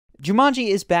Jumanji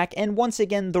is back, and once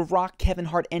again, The Rock, Kevin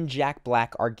Hart, and Jack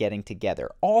Black are getting together.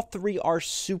 All three are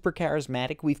super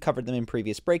charismatic. We've covered them in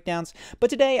previous breakdowns, but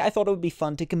today I thought it would be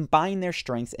fun to combine their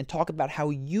strengths and talk about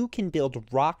how you can build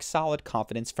rock-solid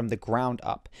confidence from the ground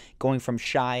up, going from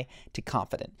shy to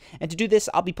confident. And to do this,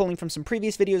 I'll be pulling from some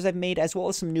previous videos I've made, as well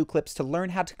as some new clips to learn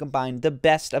how to combine the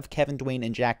best of Kevin, Dwayne,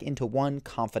 and Jack into one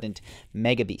confident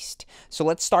mega beast. So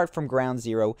let's start from ground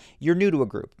zero. You're new to a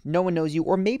group. No one knows you,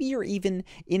 or maybe you're even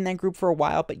in that group for a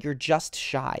while, but you're just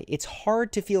shy. It's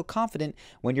hard to feel confident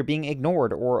when you're being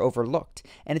ignored or overlooked.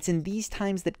 And it's in these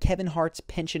times that Kevin Hart's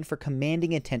penchant for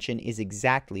commanding attention is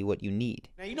exactly what you need.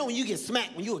 Now, you know when you get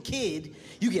smacked when you're a kid,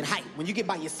 you get hyped. When you get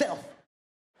by yourself,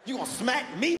 you gonna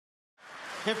smack me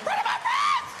in front of my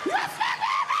friends! You gonna smack me!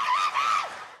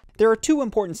 There are two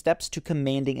important steps to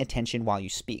commanding attention while you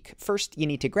speak. First, you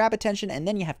need to grab attention, and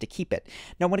then you have to keep it.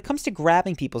 Now, when it comes to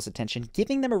grabbing people's attention,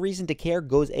 giving them a reason to care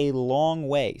goes a long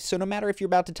way. So no matter if you're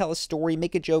about to tell a story,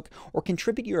 make a joke, or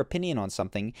contribute your opinion on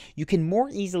something, you can more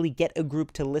easily get a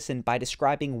group to listen by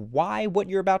describing why what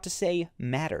you're about to say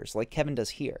matters, like Kevin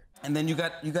does here. And then you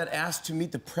got asked to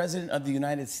meet the President of the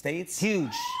United States?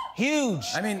 Huge. Huge.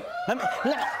 I mean, let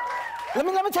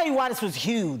me tell you why this was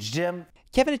huge, Jim.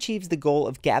 Kevin achieves the goal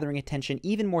of gathering attention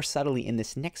even more subtly in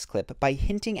this next clip by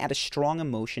hinting at a strong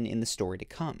emotion in the story to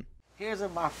come. Here's where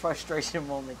my frustration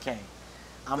moment came.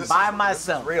 I'm by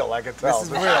myself. This is real, I can tell. This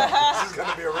is real. This is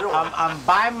gonna be a real one. I'm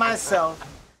by myself.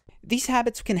 These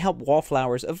habits can help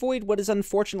wallflowers avoid what is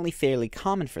unfortunately fairly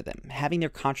common for them, having their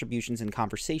contributions in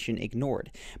conversation ignored.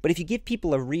 But if you give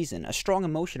people a reason, a strong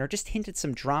emotion, or just hint at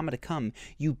some drama to come,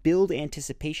 you build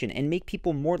anticipation and make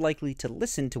people more likely to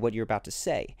listen to what you're about to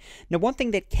say. Now, one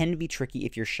thing that can be tricky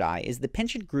if you're shy is the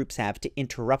penchant groups have to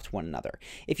interrupt one another.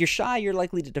 If you're shy, you're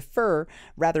likely to defer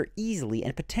rather easily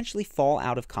and potentially fall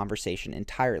out of conversation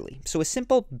entirely. So a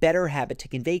simple, better habit to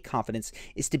convey confidence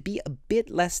is to be a bit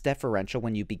less deferential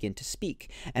when you begin to speak.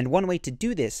 And one way to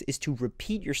do this is to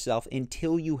repeat yourself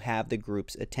until you have the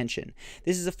group's attention.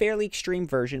 This is a fairly extreme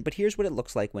version, but here's what it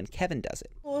looks like when Kevin does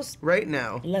it. Right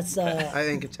now, I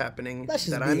think it's happening let's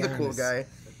just that be I'm the cool honest, guy.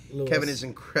 Lewis. Kevin is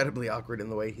incredibly awkward in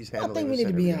the way he's handling I think we this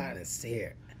need to be interview. honest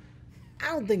here. I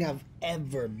don't think I've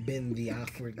ever been the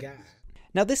awkward guy.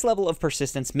 Now, this level of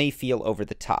persistence may feel over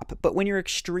the top, but when you're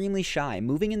extremely shy,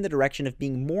 moving in the direction of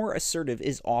being more assertive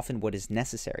is often what is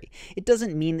necessary. It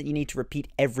doesn't mean that you need to repeat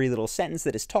every little sentence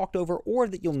that is talked over or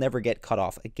that you'll never get cut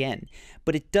off again,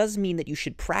 but it does mean that you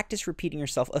should practice repeating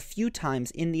yourself a few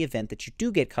times in the event that you do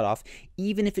get cut off,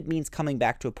 even if it means coming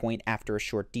back to a point after a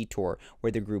short detour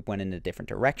where the group went in a different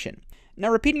direction. Now,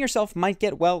 repeating yourself might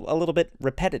get, well, a little bit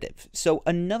repetitive, so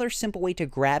another simple way to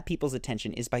grab people's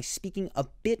attention is by speaking a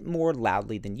bit more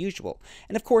loudly than usual.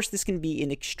 And of course, this can be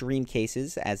in extreme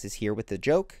cases, as is here with the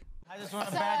joke. I just want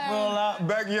to back roll up.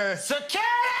 Back, yeah. Security!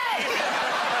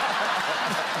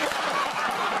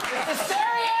 Is this serious?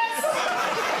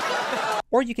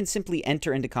 Or you can simply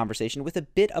enter into conversation with a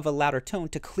bit of a louder tone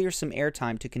to clear some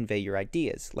airtime to convey your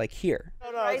ideas, like here.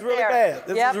 No, it's really bad.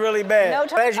 This is really bad.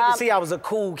 No As you can see, I was a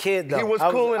cool kid, though. He was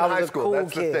cool in high school,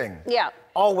 that's the thing. Yeah.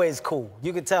 Always cool.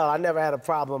 You can tell I never had a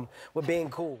problem with being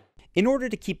cool. In order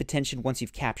to keep attention once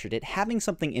you've captured it, having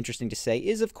something interesting to say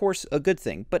is of course a good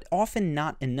thing, but often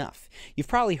not enough. You've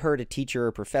probably heard a teacher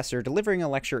or professor delivering a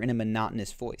lecture in a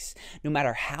monotonous voice. No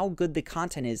matter how good the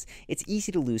content is, it's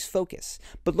easy to lose focus.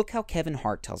 But look how Kevin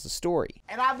Hart tells a story.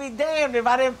 And I'd be damned if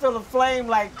I didn't feel a flame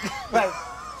like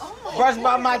brush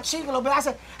by my cheek a little bit. I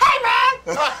said, hey man,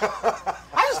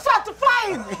 I just felt the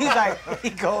flame. He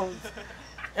goes,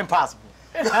 impossible.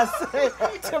 And I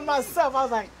said to myself, I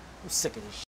was like, I'm sick of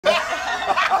this shit.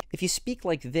 If you speak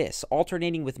like this,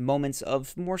 alternating with moments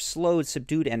of more slow,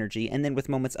 subdued energy, and then with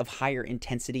moments of higher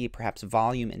intensity, perhaps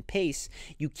volume and pace,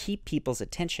 you keep people's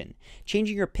attention.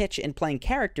 Changing your pitch and playing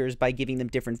characters by giving them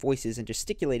different voices and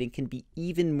gesticulating can be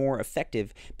even more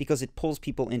effective because it pulls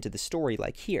people into the story,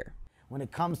 like here. When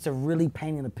it comes to really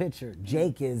painting a picture,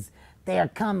 Jake is, they're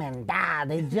coming,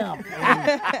 they jump.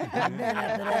 And then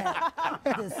after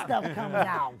that, this stuff comes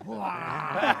out.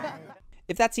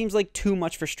 If that seems like too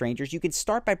much for strangers, you can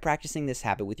start by practicing this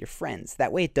habit with your friends.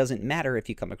 That way it doesn't matter if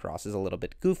you come across as a little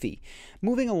bit goofy.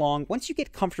 Moving along, once you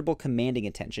get comfortable commanding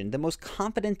attention, the most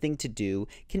confident thing to do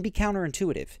can be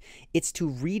counterintuitive. It's to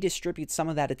redistribute some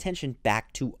of that attention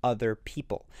back to other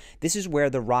people. This is where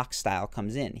the Rock style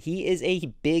comes in. He is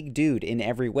a big dude in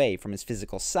every way, from his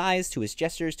physical size, to his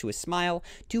gestures, to his smile,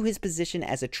 to his position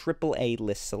as a AAA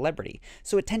list celebrity.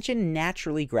 So attention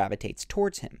naturally gravitates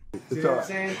towards him. It's all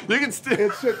right. You can still.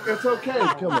 It's okay.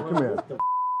 Come here.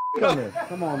 Come here.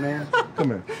 Come on, man. Come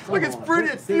here. Look, it's pretty.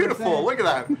 It's beautiful. Look at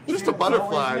that. Just a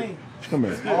butterfly. Come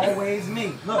here. Always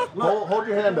me. Look, look. Hold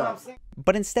your hand out.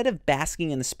 But instead of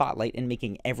basking in the spotlight and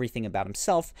making everything about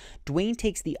himself, Dwayne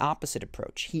takes the opposite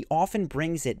approach. He often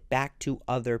brings it back to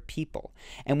other people.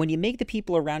 And when you make the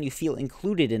people around you feel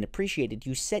included and appreciated,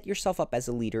 you set yourself up as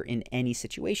a leader in any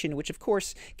situation, which of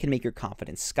course can make your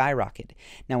confidence skyrocket.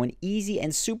 Now, an easy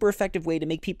and super effective way to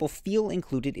make people feel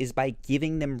included is by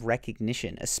giving them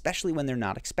recognition, especially when they're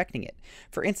not expecting it.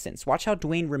 For instance, watch how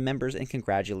Dwayne remembers and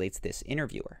congratulates this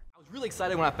interviewer. Really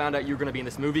excited when I found out you were going to be in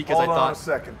this movie because I thought... Hold on a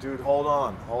second, dude. Hold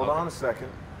on. Hold on a second.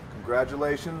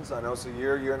 Congratulations. I know it's a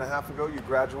year and a half ago you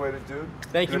graduated, dude.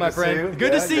 Thank you, my friend.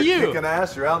 Good to see you're you. Kicking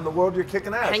ass. You're out in the world. You're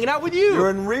kicking ass. Hanging out with you. You're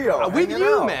in Rio. With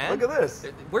you, man. Look at this.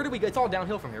 Where do we go? It's all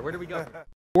downhill from here. Where do we go?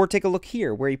 Or take a look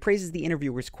here, where he praises the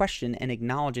interviewer's question and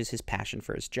acknowledges his passion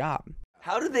for his job.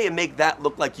 How did they make that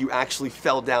look like you actually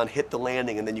fell down, hit the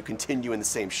landing, and then you continue in the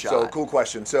same shot? So, cool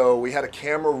question. So, we had a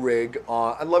camera rig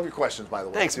on. I love your questions, by the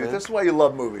way. Thanks, dude. man. This is why you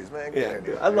love movies, man. Yeah,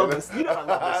 I love this. You know I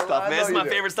love this stuff, man. It's my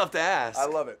favorite stuff to ask. I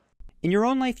love it. In your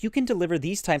own life, you can deliver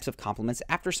these types of compliments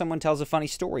after someone tells a funny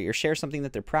story or shares something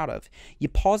that they're proud of. You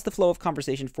pause the flow of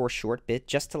conversation for a short bit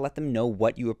just to let them know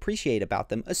what you appreciate about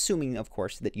them, assuming, of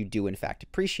course, that you do in fact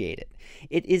appreciate it.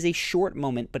 It is a short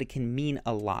moment, but it can mean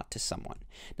a lot to someone.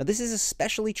 Now, this is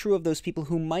especially true of those people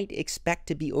who might expect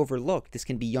to be overlooked. This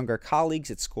can be younger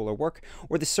colleagues at school or work,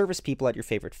 or the service people at your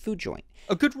favorite food joint.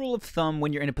 A good rule of thumb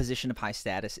when you're in a position of high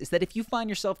status is that if you find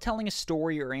yourself telling a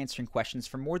story or answering questions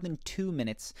for more than 2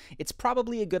 minutes, it's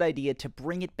probably a good idea to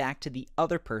bring it back to the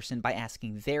other person by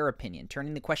asking their opinion,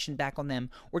 turning the question back on them,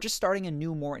 or just starting a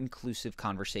new, more inclusive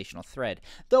conversational thread.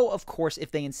 Though, of course,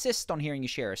 if they insist on hearing you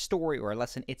share a story or a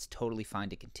lesson, it's totally fine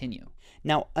to continue.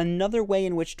 Now, another way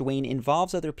in which Dwayne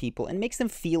involves other people and makes them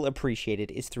feel appreciated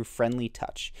is through friendly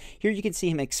touch. Here you can see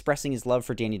him expressing his love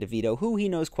for Danny DeVito, who he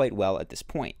knows quite well at this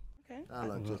point. A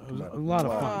lot of fun. It was a lot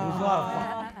of fun.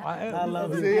 I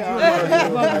love you. I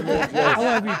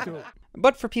love you too.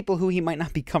 But for people who he might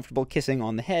not be comfortable kissing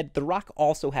on the head, The Rock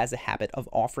also has a habit of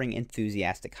offering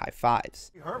enthusiastic high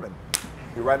fives. Herman,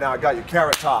 right now I got your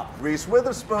Carrot Top. Reese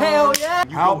Witherspoon. Hell yeah!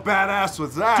 How badass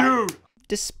was that? Dude!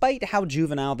 Despite how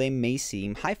juvenile they may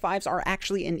seem, high fives are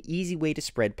actually an easy way to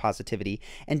spread positivity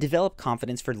and develop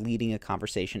confidence for leading a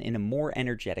conversation in a more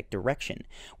energetic direction.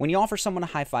 When you offer someone a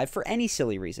high five for any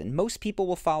silly reason, most people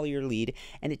will follow your lead,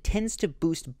 and it tends to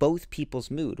boost both people's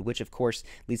mood, which of course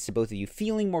leads to both of you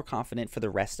feeling more confident for the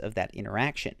rest of that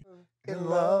interaction. In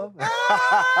love.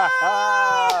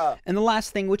 And the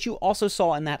last thing, which you also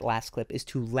saw in that last clip, is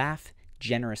to laugh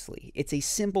generously. It's a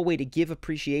simple way to give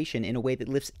appreciation in a way that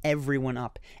lifts everyone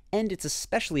up, and it's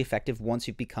especially effective once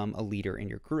you've become a leader in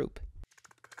your group.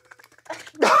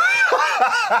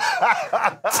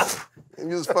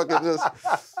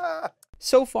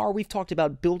 So far, we've talked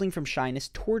about building from shyness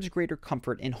towards greater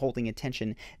comfort in holding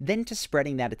attention, then to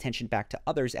spreading that attention back to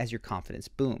others as your confidence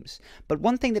booms. But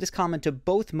one thing that is common to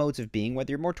both modes of being,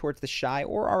 whether you're more towards the shy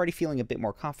or already feeling a bit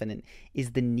more confident,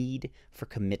 is the need for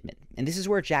commitment. And this is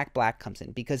where Jack Black comes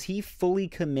in, because he fully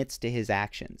commits to his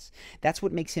actions. That's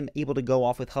what makes him able to go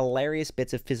off with hilarious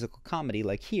bits of physical comedy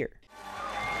like here.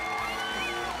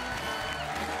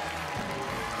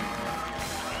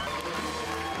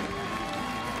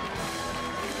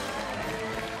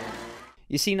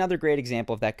 You see another great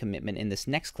example of that commitment in this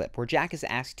next clip, where Jack is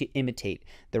asked to imitate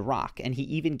The Rock, and he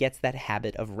even gets that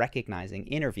habit of recognizing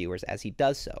interviewers as he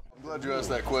does so. I'm glad you asked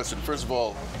that question. First of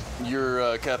all,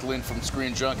 you're Kathleen from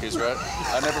Screen Junkies, right?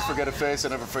 I never forget a face, I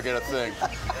never forget a thing.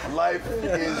 Life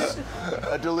is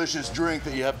a delicious drink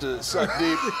that you have to suck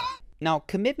deep. Now,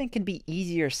 commitment can be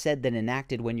easier said than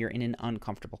enacted when you're in an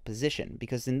uncomfortable position,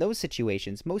 because in those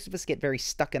situations, most of us get very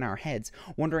stuck in our heads,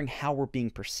 wondering how we're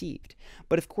being perceived.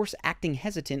 But of course, acting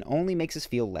hesitant only makes us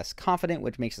feel less confident,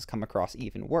 which makes us come across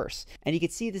even worse. And you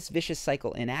can see this vicious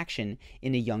cycle in action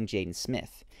in a young Jaden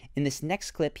Smith. In this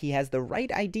next clip, he has the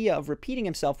right idea of repeating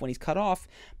himself when he's cut off,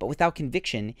 but without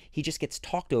conviction, he just gets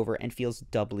talked over and feels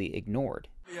doubly ignored.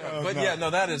 No,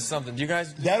 that is something. You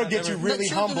guys... That'll get you really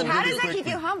humble. How does that keep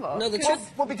you humble? No, the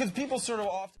truth... Well, because people sort of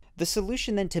often... The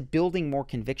solution then to building more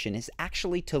conviction is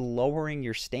actually to lowering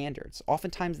your standards.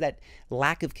 Oftentimes that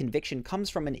lack of conviction comes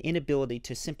from an inability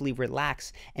to simply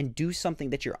relax and do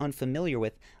something that you're unfamiliar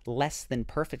with less than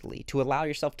perfectly, to allow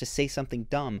yourself to say something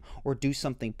dumb or do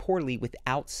something poorly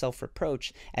without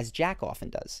self-reproach, as Jack often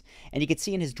does. And you can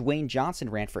see in his Dwayne Johnson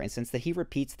rant, for instance, that he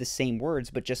repeats the same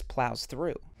words but just plows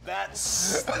through.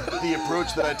 That's the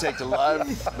approach that I take to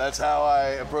life. That's how I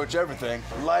approach everything.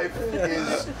 Life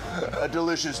is a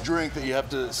delicious drink that you have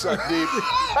to suck deep.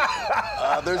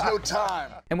 There's no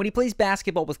time. And when he plays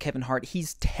basketball with Kevin Hart,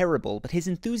 he's terrible, but his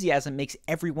enthusiasm makes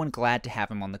everyone glad to have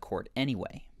him on the court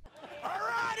anyway.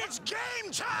 It's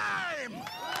game time!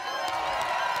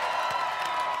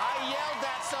 I yelled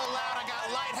that so loud I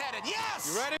got lightheaded. Yes!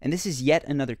 You ready? And this is yet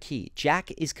another key.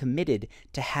 Jack is committed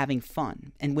to having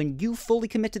fun. And when you fully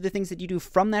commit to the things that you do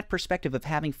from that perspective of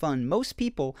having fun, most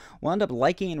people will end up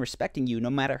liking and respecting you no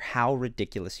matter how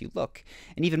ridiculous you look.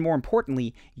 And even more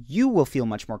importantly, you will feel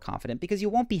much more confident because you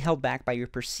won't be held back by your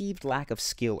perceived lack of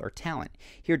skill or talent.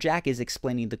 Here Jack is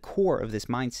explaining the core of this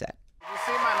mindset. You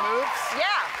see my moves?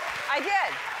 Yeah, I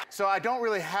did. So I don't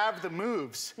really have the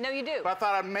moves. No, you do. But I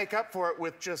thought I'd make up for it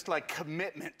with just like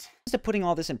commitment. To putting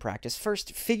all this in practice,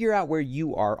 first figure out where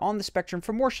you are on the spectrum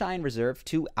from more shy and reserved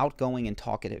to outgoing and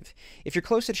talkative. If you're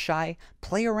closer to shy,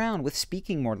 play around with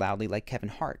speaking more loudly like Kevin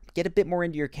Hart. Get a bit more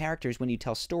into your characters when you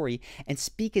tell story and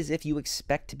speak as if you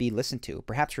expect to be listened to,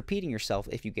 perhaps repeating yourself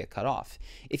if you get cut off.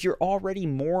 If you're already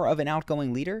more of an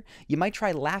outgoing leader, you might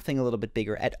try laughing a little bit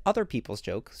bigger at other people's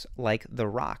jokes like The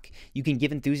Rock. You can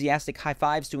give enthusiastic high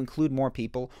fives to include more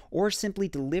people, or simply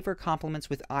deliver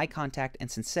compliments with eye contact and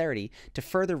sincerity to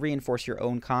further reinforce your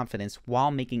own confidence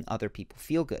while making other people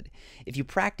feel good. If you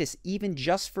practice even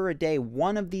just for a day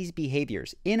one of these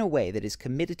behaviors in a way that is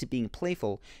committed to being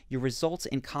playful, your results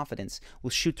and confidence will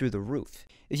shoot through the roof.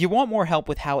 If you want more help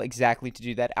with how exactly to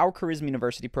do that, our Charisma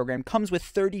University program comes with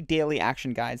 30 daily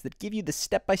action guides that give you the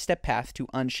step-by-step path to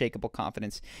unshakable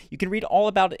confidence. You can read all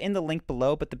about it in the link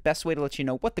below, but the best way to let you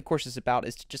know what the course is about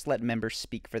is to just let members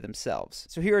speak for themselves.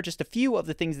 So here are just a few of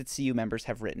the things that CU members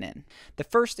have written in. The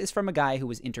first is from a guy who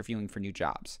was interviewing for new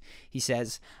jobs. He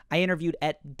says, I interviewed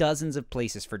at dozens of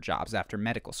places for jobs after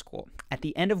medical school. At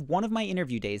the end of one of my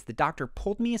interview days, the doctor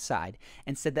pulled me aside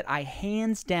and said that I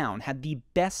hands down had the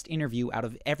best interview out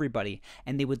of everybody,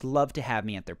 and they would love to have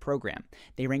me at their program.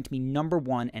 They ranked me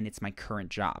 #1, and it's my current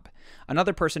job.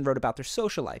 Another person wrote about their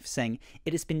social life, saying,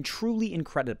 it has been truly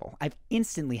incredible. I've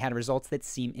instantly had results that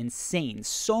seem insane.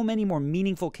 So many more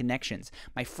meaningful connections.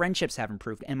 My friendships have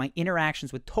improved, and my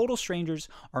interactions with total strangers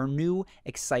are a new,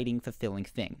 exciting, fulfilling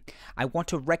thing. I want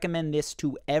to recommend this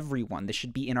to everyone. This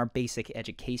should be in our basic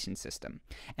education system.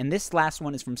 And this last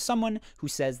one is from someone who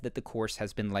says that the course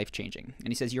has been life-changing. And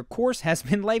he says, your course has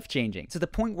been life-changing. To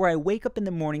the point where I wake up in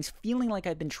the mornings feeling like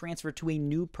I've been transferred to a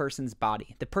new person's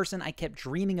body, the person I kept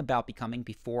dreaming about becoming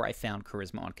before I found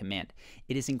Charisma on Command.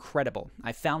 It is incredible.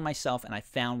 I found myself and I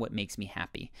found what makes me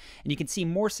happy. And you can see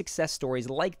more success stories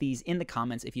like these in the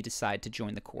comments if you decide to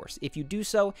join the course. If you do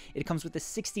so, it comes with a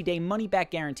 60-day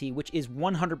money-back guarantee, which is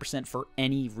 100% for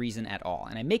any reason at all.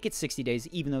 And I make it 60 days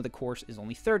even though the course is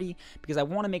only 30 because I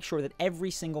want to make sure that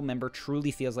every single member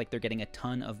truly feels like they're getting a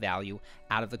ton of value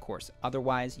out of the course.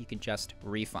 Otherwise, you can just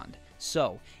refund.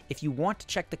 So, if you want to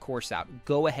check the course out,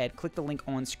 go ahead, click the link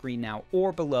on screen now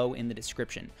or below in the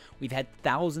description. We've had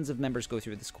thousands of members go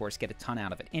through this course, get a ton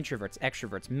out of it. Introverts,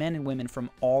 extroverts, men and women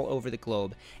from all over the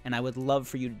globe, and I would love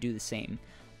for you to do the same.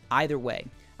 Either way,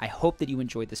 I hope that you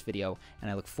enjoyed this video,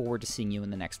 and I look forward to seeing you in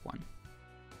the next one.